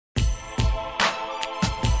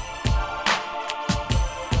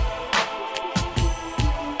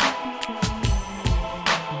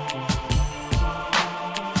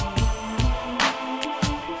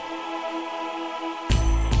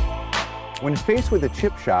When faced with a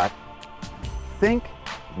chip shot, think,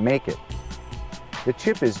 make it. The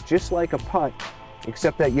chip is just like a putt,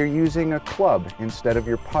 except that you're using a club instead of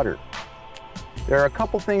your putter. There are a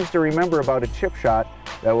couple things to remember about a chip shot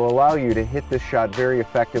that will allow you to hit this shot very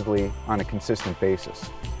effectively on a consistent basis.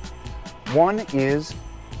 One is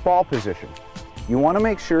ball position. You want to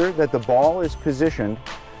make sure that the ball is positioned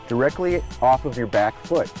directly off of your back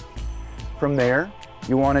foot. From there,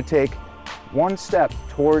 you want to take one step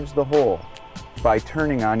towards the hole by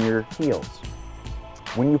turning on your heels.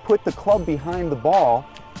 When you put the club behind the ball,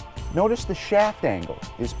 notice the shaft angle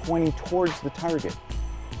is pointing towards the target.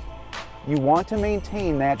 You want to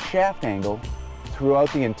maintain that shaft angle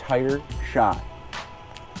throughout the entire shot.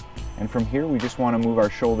 And from here, we just want to move our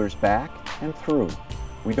shoulders back and through.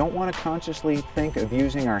 We don't want to consciously think of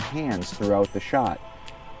using our hands throughout the shot.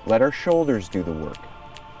 Let our shoulders do the work.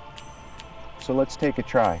 So let's take a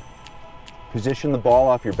try. Position the ball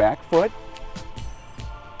off your back foot.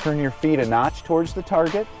 Turn your feet a notch towards the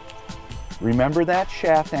target. Remember that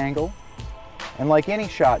shaft angle. And like any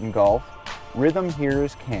shot in golf, rhythm here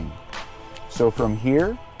is king. So from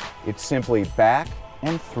here, it's simply back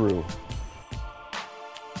and through.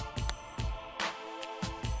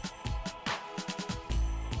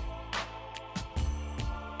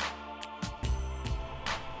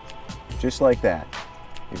 Just like that.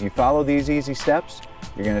 If you follow these easy steps,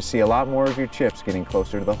 you're going to see a lot more of your chips getting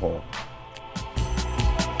closer to the hole.